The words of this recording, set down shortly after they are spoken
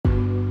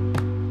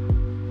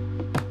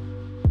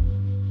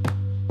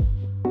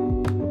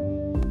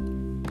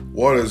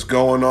What is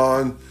going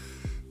on?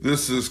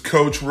 This is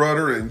Coach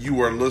Rudder, and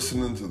you are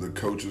listening to the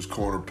Coach's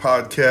Corner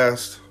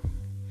podcast.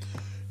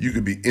 You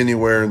could be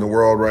anywhere in the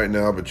world right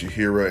now, but you're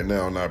here right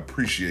now, and I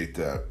appreciate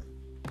that.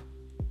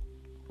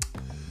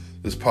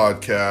 This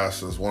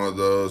podcast is one of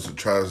those that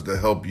tries to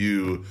help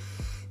you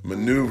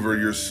maneuver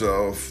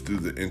yourself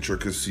through the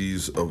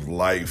intricacies of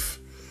life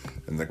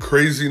and the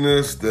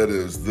craziness that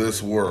is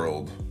this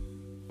world.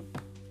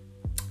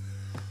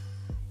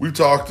 We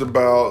talked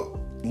about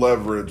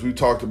leverage, we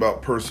talked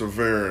about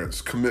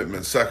perseverance,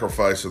 commitment,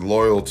 sacrifice, and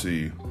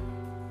loyalty.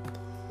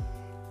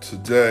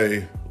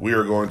 Today, we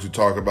are going to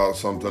talk about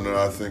something that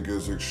I think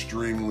is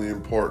extremely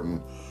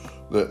important,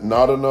 that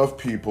not enough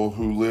people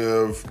who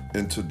live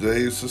in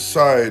today's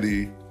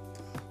society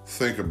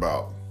think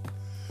about.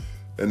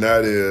 And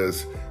that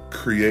is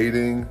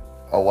creating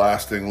a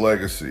lasting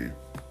legacy.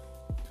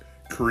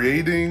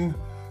 Creating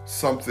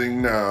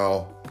something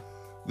now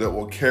that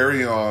will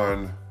carry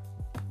on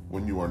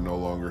when you are no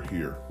longer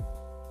here.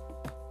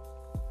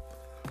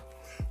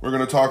 We're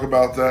going to talk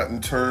about that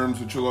in terms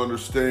that you'll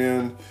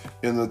understand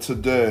in the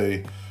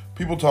today.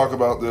 People talk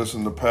about this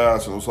in the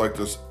past, and it was like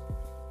this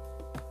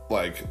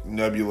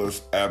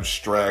nebulous,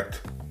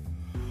 abstract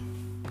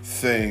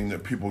thing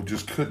that people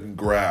just couldn't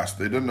grasp.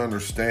 They didn't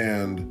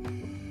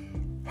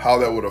understand how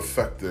that would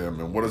affect them,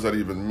 and what does that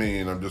even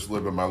mean? I'm just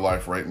living my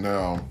life right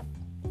now.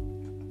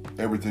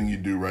 Everything you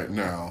do right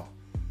now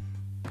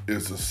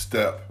is a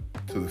step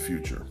to the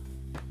future.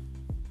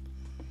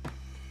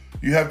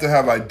 You have to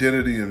have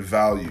identity and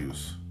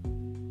values.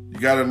 You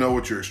got to know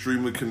what you're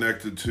extremely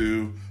connected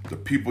to, the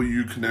people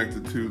you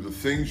connected to, the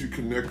things you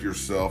connect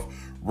yourself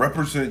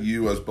represent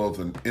you as both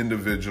an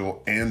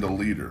individual and a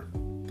leader.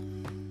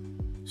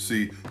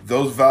 See,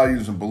 those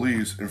values and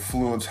beliefs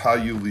influence how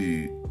you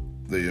lead.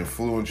 They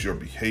influence your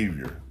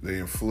behavior. They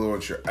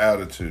influence your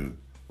attitude.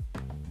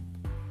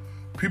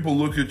 People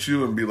look at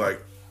you and be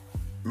like,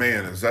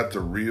 man, is that the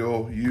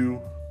real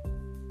you?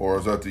 Or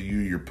is that the you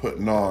you're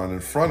putting on in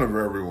front of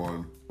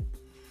everyone?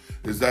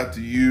 Is that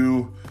the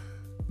you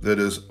that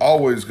is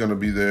always going to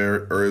be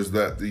there, or is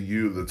that the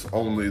you that's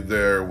only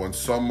there when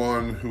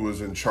someone who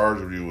is in charge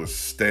of you is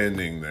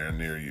standing there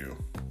near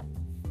you?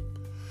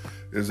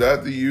 Is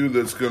that the you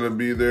that's going to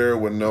be there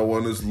when no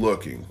one is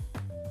looking?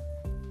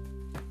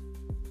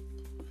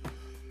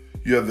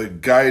 You have the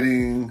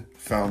guiding,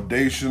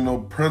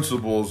 foundational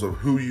principles of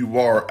who you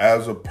are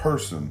as a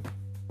person.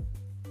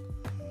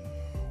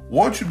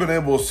 Once you've been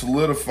able to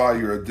solidify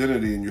your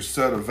identity and your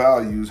set of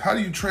values, how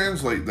do you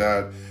translate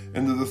that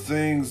into the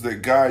things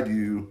that guide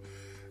you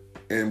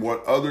and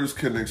what others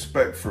can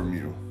expect from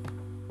you?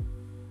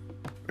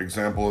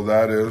 Example of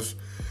that is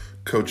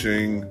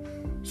coaching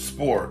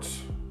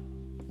sports,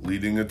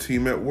 leading a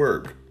team at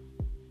work,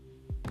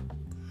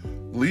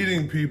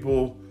 leading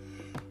people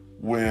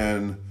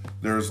when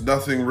there's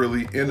nothing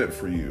really in it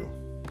for you.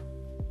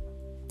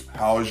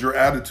 How is your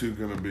attitude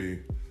going to be?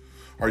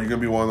 Are you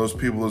going to be one of those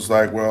people that's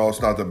like, well, it's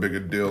not that big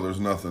a deal. There's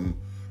nothing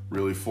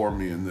really for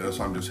me in this.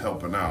 I'm just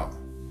helping out.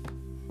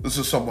 This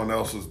is someone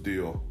else's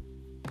deal.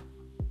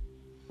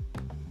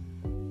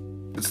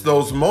 It's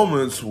those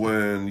moments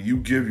when you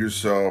give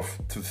yourself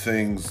to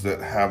things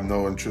that have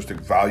no intrinsic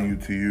value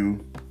to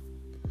you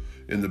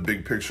in the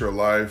big picture of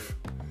life,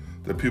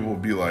 that people will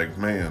be like,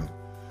 man,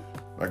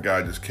 that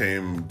guy just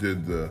came,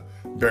 did the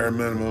bare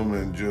minimum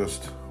and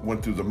just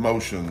went through the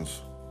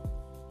motions.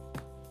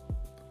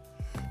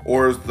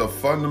 Or is the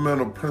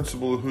fundamental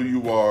principle of who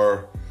you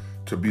are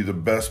to be the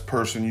best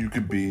person you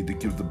could be, to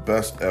give the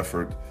best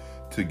effort,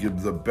 to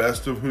give the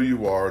best of who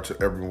you are to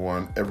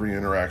everyone, every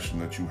interaction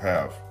that you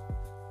have.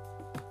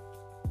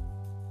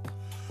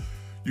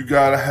 You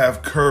gotta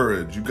have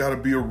courage. You gotta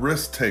be a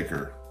risk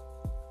taker.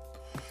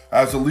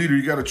 As a leader,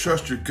 you gotta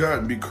trust your gut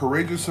and be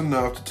courageous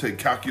enough to take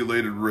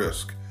calculated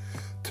risk,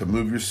 to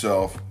move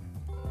yourself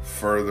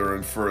further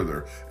and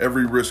further.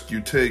 Every risk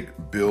you take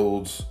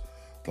builds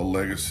the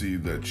legacy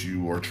that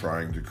you are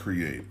trying to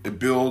create. It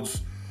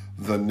builds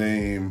the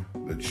name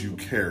that you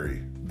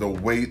carry, the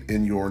weight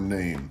in your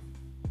name.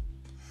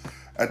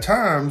 At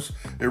times,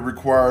 it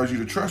requires you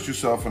to trust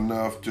yourself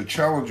enough to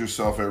challenge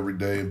yourself every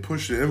day and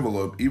push the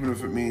envelope, even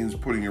if it means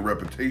putting your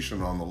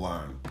reputation on the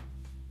line.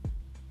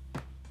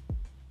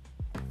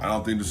 I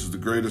don't think this is the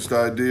greatest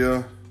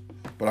idea,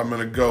 but I'm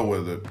going to go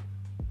with it.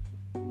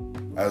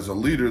 As a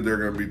leader, there are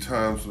going to be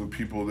times when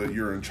people that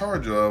you're in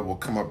charge of will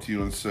come up to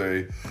you and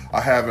say,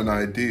 I have an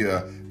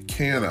idea,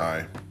 can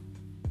I?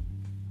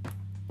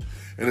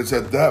 And it's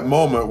at that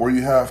moment where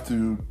you have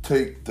to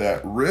take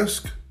that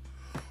risk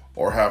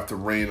or have to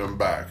rein them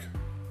back.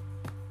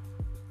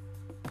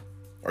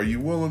 Are you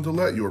willing to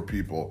let your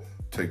people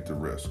take the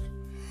risk?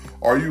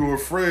 Are you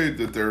afraid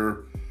that their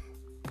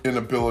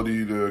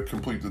inability to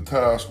complete the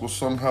task will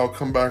somehow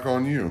come back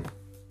on you?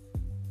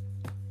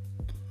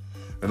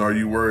 And are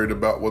you worried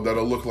about what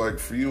that'll look like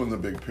for you in the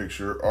big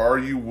picture? Are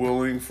you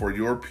willing for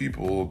your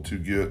people to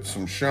get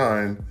some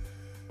shine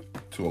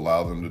to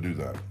allow them to do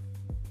that?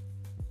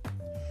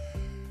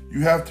 You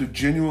have to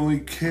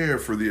genuinely care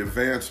for the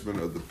advancement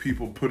of the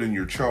people put in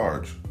your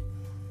charge.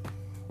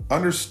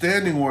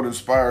 Understanding what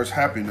inspires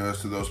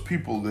happiness to those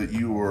people that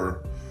you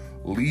are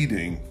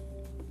leading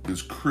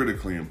is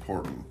critically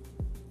important.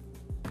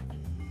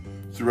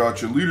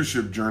 Throughout your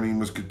leadership journey, you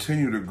must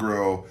continue to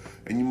grow,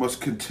 and you must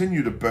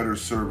continue to better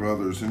serve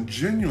others and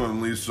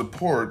genuinely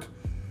support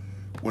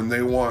when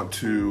they want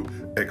to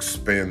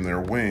expand their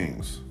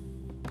wings.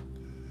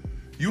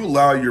 You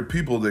allow your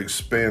people to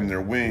expand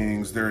their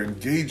wings, their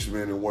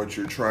engagement in what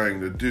you're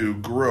trying to do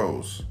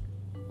grows.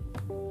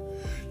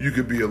 You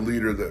could be a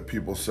leader that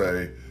people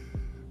say,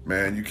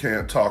 man, you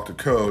can't talk to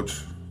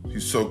coach.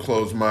 He's so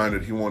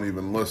closed-minded, he won't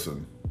even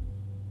listen.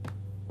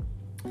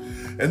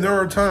 And there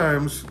are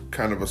times,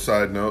 kind of a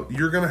side note,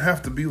 you're going to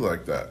have to be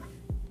like that.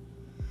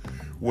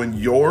 When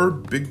your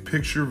big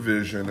picture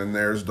vision and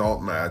theirs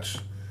don't match,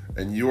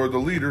 and you're the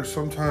leader,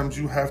 sometimes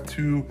you have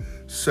to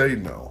say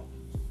no.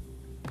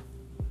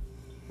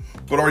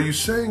 But are you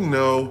saying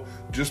no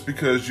just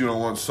because you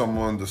don't want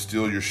someone to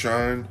steal your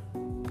shine?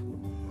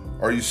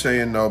 Are you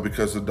saying no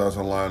because it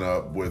doesn't line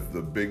up with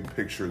the big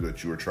picture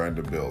that you are trying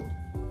to build?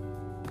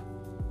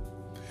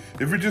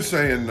 If you're just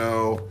saying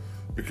no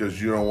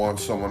because you don't want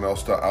someone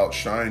else to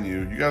outshine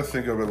you, you got to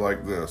think of it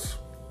like this.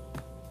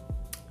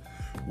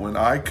 When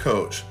I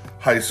coach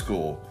high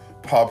school,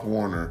 Pop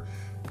Warner,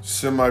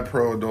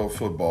 semi-pro adult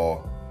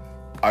football,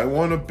 I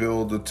want to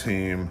build a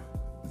team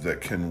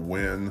that can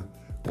win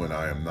when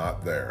I am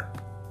not there.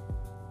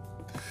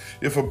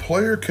 If a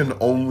player can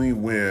only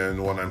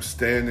win when I'm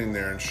standing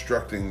there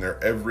instructing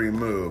their every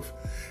move,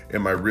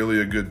 am I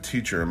really a good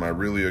teacher? Am I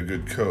really a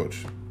good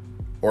coach?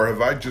 Or have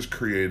I just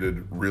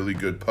created really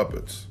good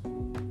puppets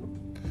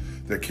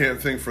that can't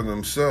think for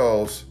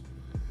themselves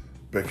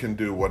but can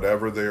do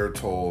whatever they are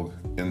told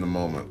in the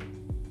moment?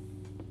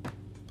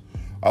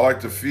 I like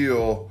to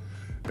feel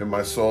in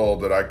my soul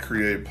that I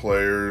create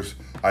players,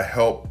 I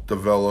help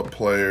develop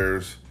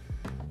players.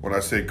 When I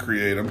say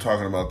create, I'm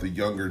talking about the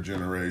younger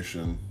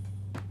generation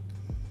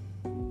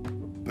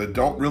that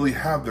don't really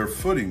have their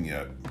footing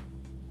yet.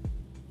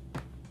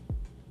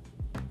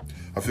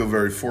 I feel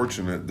very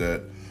fortunate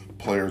that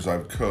players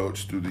I've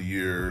coached through the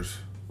years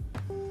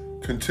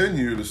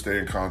continue to stay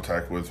in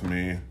contact with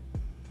me.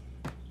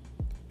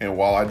 And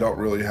while I don't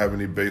really have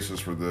any basis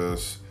for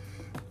this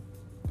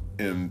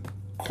in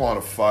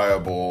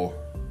quantifiable,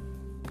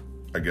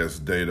 I guess,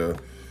 data,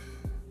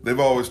 they've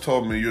always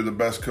told me, you're the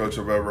best coach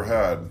I've ever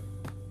had.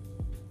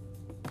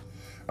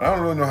 And I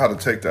don't really know how to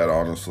take that,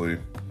 honestly.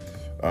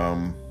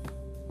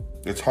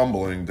 It's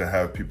humbling to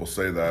have people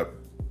say that.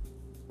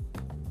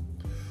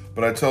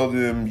 But I tell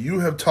them, you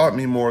have taught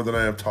me more than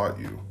I have taught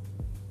you.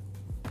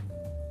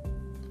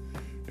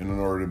 And in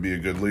order to be a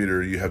good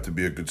leader, you have to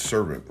be a good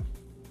servant.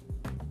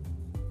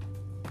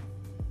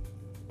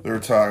 There are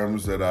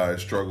times that I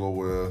struggle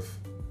with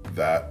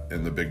that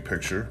in the big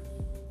picture.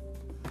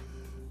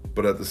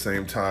 But at the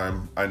same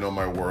time, I know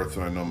my worth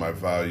and I know my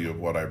value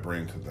of what I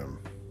bring to them.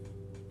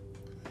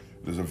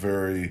 It is a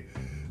very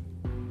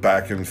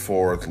back and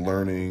forth,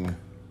 learning,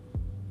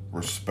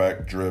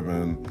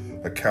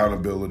 respect-driven,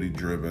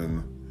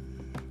 accountability-driven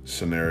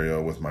scenario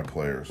with my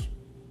players.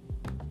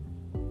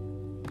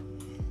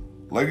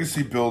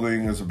 Legacy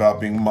building is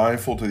about being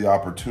mindful to the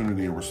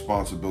opportunity and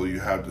responsibility you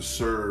have to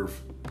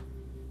serve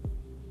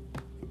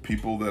the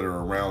people that are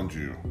around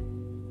you.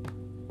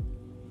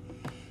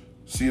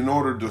 See, in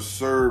order to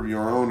serve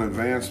your own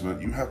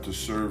advancement, you have to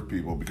serve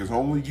people, because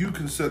only you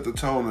can set the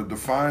tone and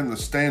define the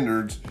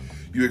standards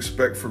you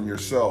expect from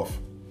yourself,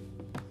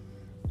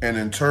 and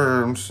in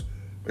terms,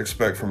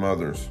 expect from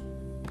others.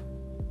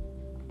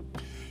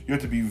 You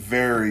have to be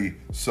very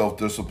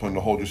self-disciplined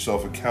to hold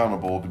yourself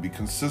accountable, to be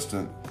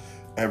consistent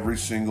every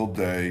single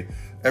day,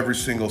 every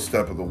single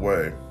step of the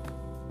way.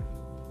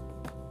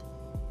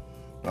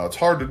 Now, it's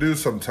hard to do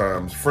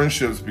sometimes.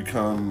 Friendships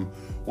become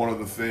one of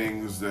the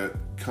things that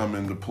come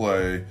into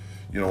play.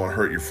 You don't want to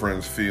hurt your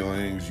friends'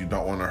 feelings. You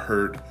don't want to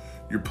hurt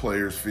your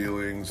players'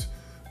 feelings,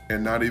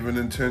 and not even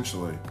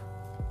intentionally.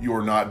 You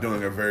are not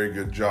doing a very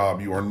good job.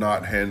 You are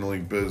not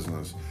handling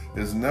business.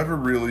 It's never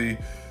really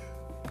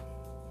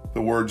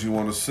the words you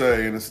want to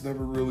say, and it's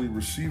never really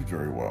received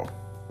very well.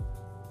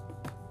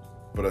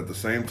 But at the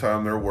same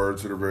time, there are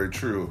words that are very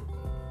true,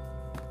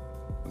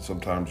 and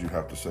sometimes you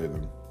have to say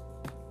them.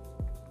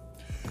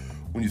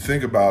 When you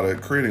think about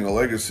it, creating a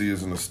legacy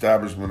is an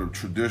establishment of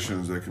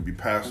traditions that can be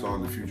passed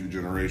on to future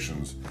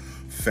generations,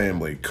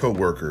 family,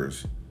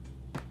 co-workers,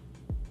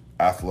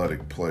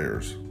 athletic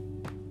players.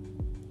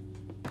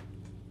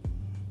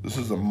 This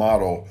is a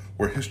model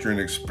where history and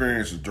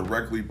experience is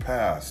directly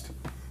passed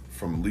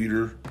from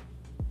leader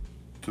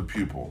to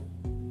pupil,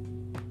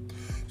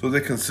 so they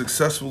can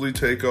successfully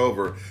take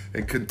over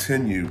and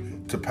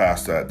continue to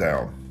pass that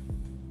down.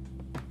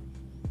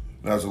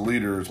 And as a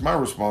leader, it's my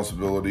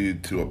responsibility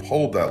to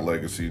uphold that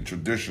legacy and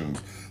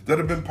traditions that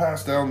have been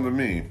passed down to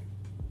me.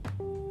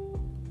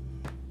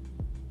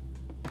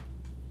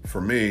 For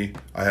me,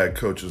 I had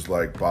coaches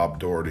like Bob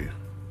Doherty,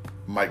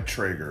 Mike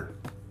Traeger.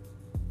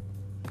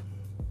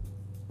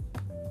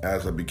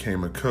 As I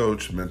became a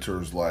coach,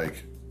 mentors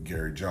like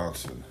Gary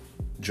Johnson,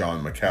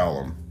 John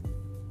McCallum,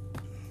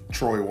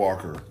 Troy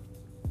Walker,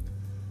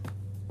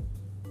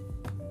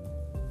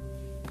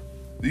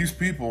 These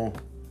people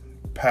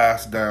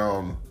pass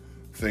down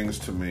things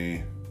to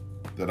me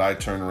that I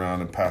turn around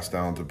and pass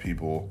down to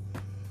people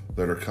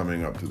that are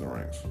coming up through the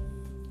ranks,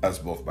 as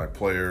both my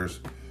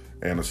players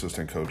and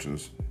assistant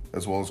coaches,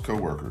 as well as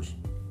co-workers.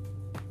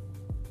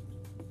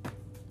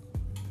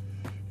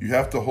 You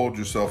have to hold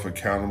yourself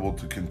accountable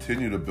to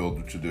continue to build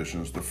the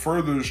traditions, to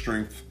further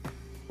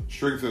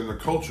strengthen the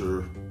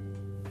culture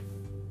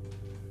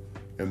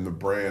and the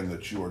brand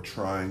that you are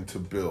trying to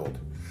build.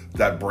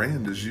 That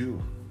brand is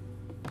you.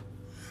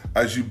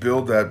 As you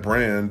build that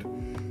brand,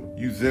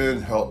 you then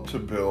help to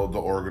build the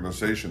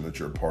organization that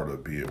you're a part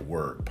of, be it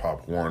work,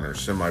 Pop Warner,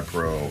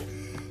 Semi-Pro,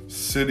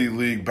 City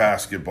League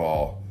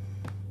basketball,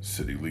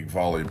 City League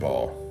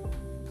volleyball,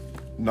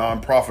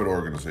 nonprofit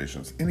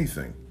organizations,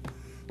 anything.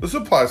 This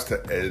applies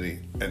to any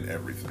and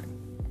everything.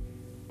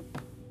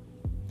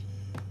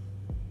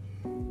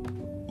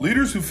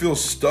 Leaders who feel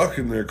stuck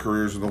in their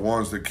careers are the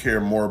ones that care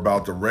more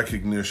about the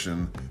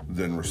recognition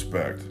than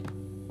respect.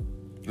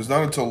 It's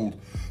not until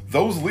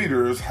those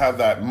leaders have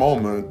that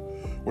moment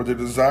where they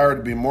desire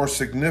to be more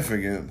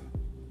significant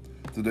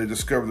that they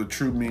discover the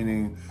true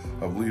meaning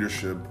of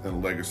leadership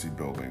and legacy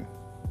building.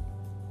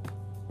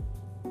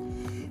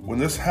 When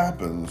this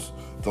happens,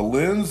 the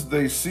lens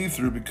they see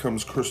through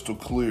becomes crystal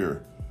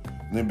clear,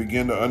 and they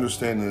begin to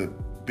understand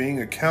that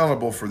being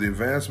accountable for the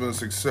advancement and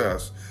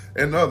success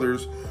and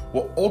others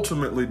will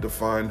ultimately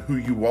define who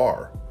you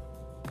are.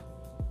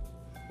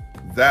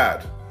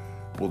 That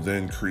will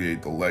then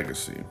create the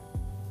legacy.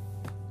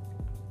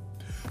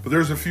 But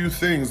there's a few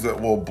things that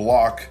will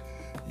block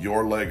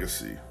your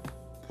legacy.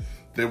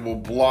 They will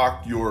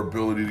block your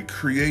ability to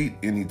create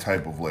any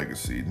type of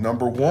legacy.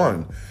 Number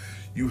one,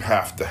 you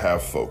have to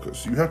have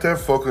focus. You have to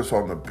have focus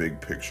on the big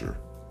picture.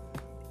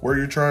 Where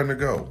you're trying to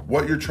go,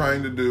 what you're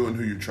trying to do, and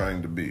who you're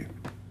trying to be.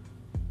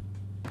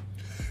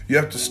 You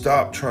have to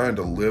stop trying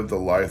to live the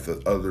life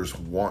that others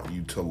want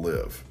you to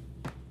live.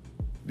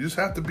 You just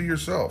have to be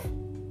yourself,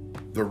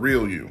 the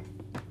real you.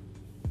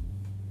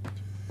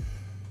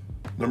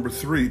 Number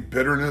three,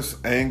 bitterness,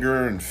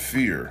 anger, and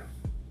fear.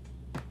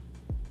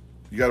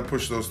 You got to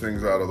push those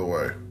things out of the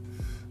way.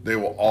 They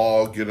will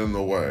all get in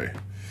the way.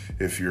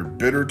 If you're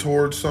bitter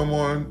towards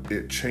someone,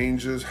 it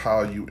changes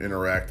how you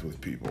interact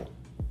with people.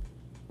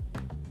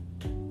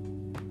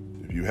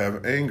 If you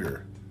have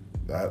anger,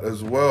 that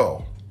as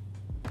well.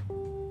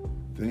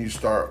 Then you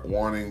start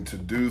wanting to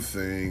do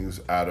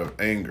things out of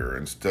anger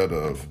instead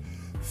of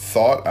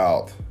thought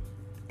out,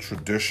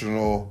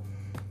 traditional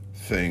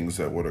things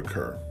that would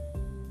occur.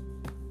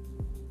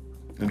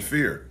 And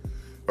fear,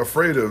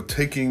 afraid of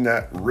taking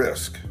that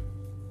risk.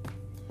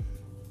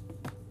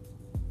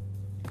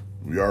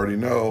 We already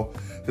know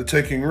that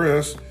taking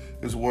risks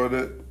is what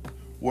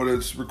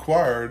it's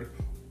required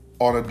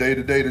on a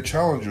day-to-day to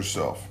challenge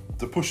yourself,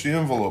 to push the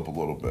envelope a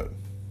little bit.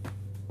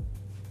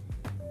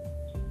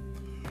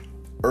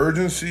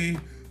 Urgency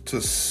to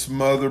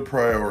smother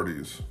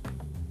priorities.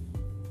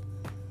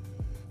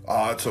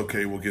 It's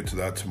okay, we'll get to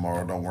that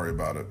tomorrow, don't worry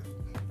about it.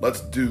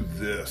 Let's do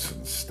this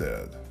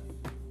instead.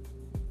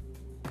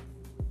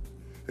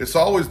 It's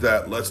always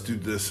that let's do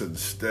this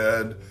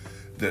instead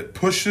that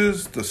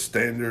pushes the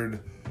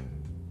standard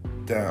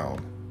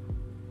down.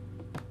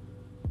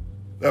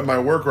 At my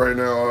work right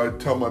now, I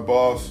tell my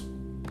boss,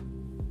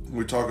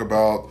 we talk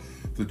about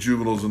the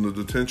juveniles in the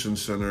detention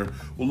center.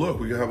 Well, look,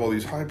 we can have all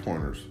these high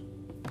pointers.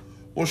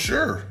 Well,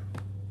 sure.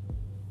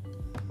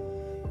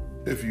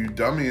 If you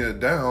dummy it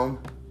down,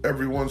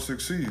 everyone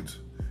succeeds.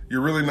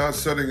 You're really not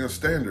setting a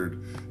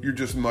standard. You're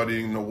just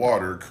muddying the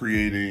water,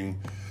 creating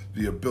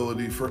the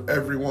ability for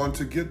everyone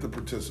to get the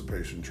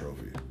participation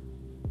trophy.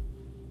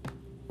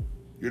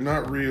 You're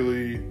not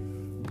really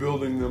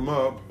building them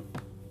up.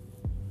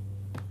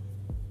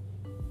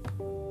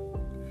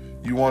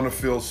 You want to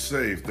feel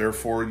safe.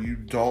 Therefore, you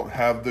don't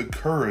have the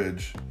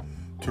courage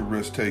to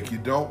risk take. You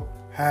don't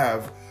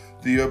have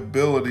the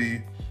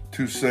ability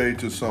to say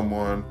to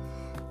someone,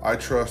 I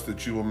trust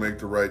that you will make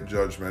the right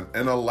judgment,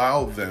 and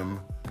allow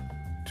them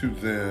to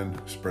then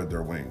spread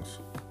their wings.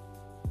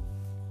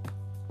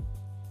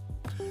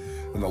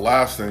 And the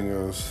last thing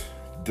is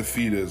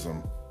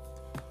defeatism.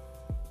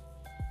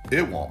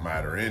 It won't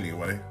matter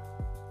anyway.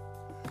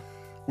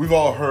 We've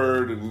all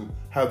heard and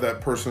had that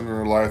person in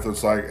our life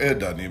that's like, it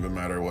doesn't even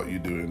matter what you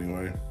do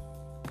anyway.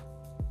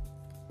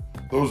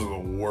 Those are the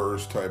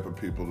worst type of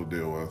people to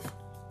deal with.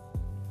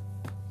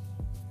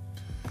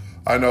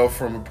 I know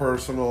from a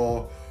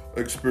personal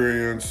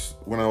experience,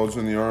 when I was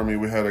in the Army,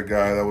 we had a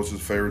guy that was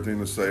his favorite thing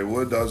to say,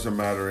 well, it doesn't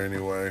matter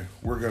anyway.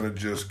 We're going to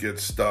just get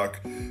stuck.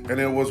 And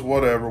it was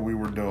whatever we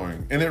were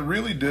doing. And it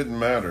really didn't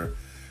matter.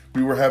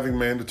 We were having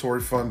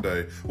mandatory fun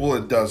day. Well,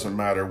 it doesn't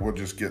matter. We'll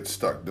just get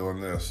stuck doing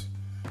this.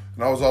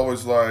 And I was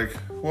always like,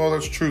 well,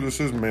 that's true. This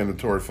is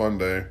mandatory fun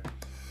day.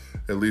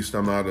 At least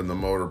I'm not in the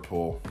motor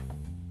pool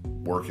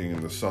working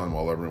in the sun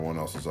while everyone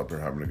else is up there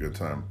having a good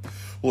time.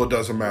 Well, it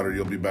doesn't matter.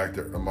 You'll be back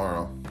there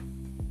tomorrow.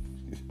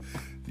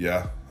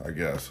 Yeah, I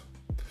guess.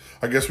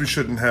 I guess we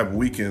shouldn't have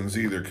weekends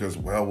either because,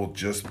 well, we'll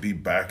just be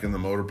back in the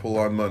motor pool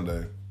on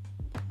Monday.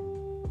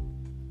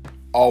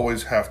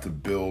 Always have to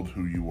build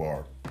who you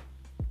are.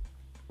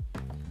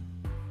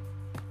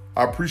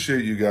 I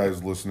appreciate you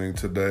guys listening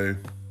today.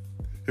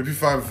 If you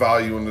find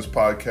value in this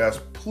podcast,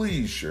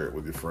 please share it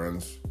with your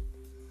friends.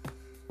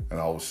 And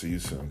I will see you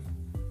soon.